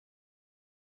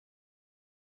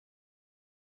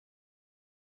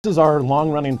This is our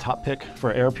long-running top pick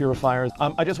for air purifiers.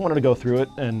 I just wanted to go through it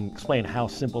and explain how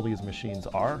simple these machines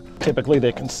are. Typically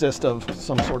they consist of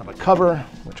some sort of a cover,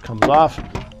 which comes off,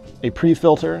 a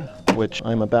pre-filter, which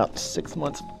I'm about 6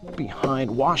 months behind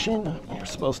washing. You're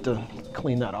supposed to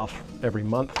clean that off every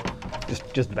month.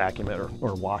 Just vacuum it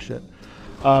or wash it.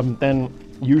 Then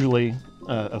usually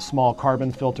a small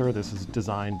carbon filter. This is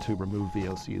designed to remove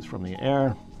VOCs from the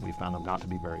air. We found them not to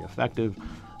be very effective.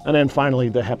 And then finally,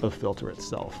 the HEPA filter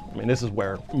itself. I mean, this is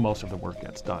where most of the work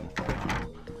gets done.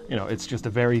 You know, it's just a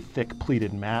very thick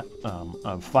pleated mat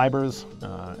of fibers,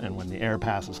 and when the air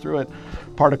passes through it,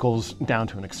 particles down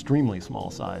to an extremely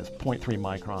small size, 0.3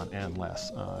 micron and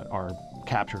less, are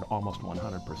captured almost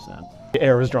 100%. The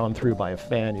air is drawn through by a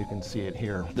fan. You can see it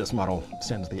here. This model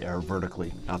sends the air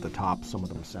vertically out the top. Some of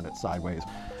them send it sideways.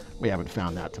 We haven't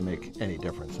found that to make any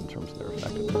difference in terms of their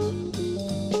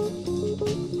effectiveness.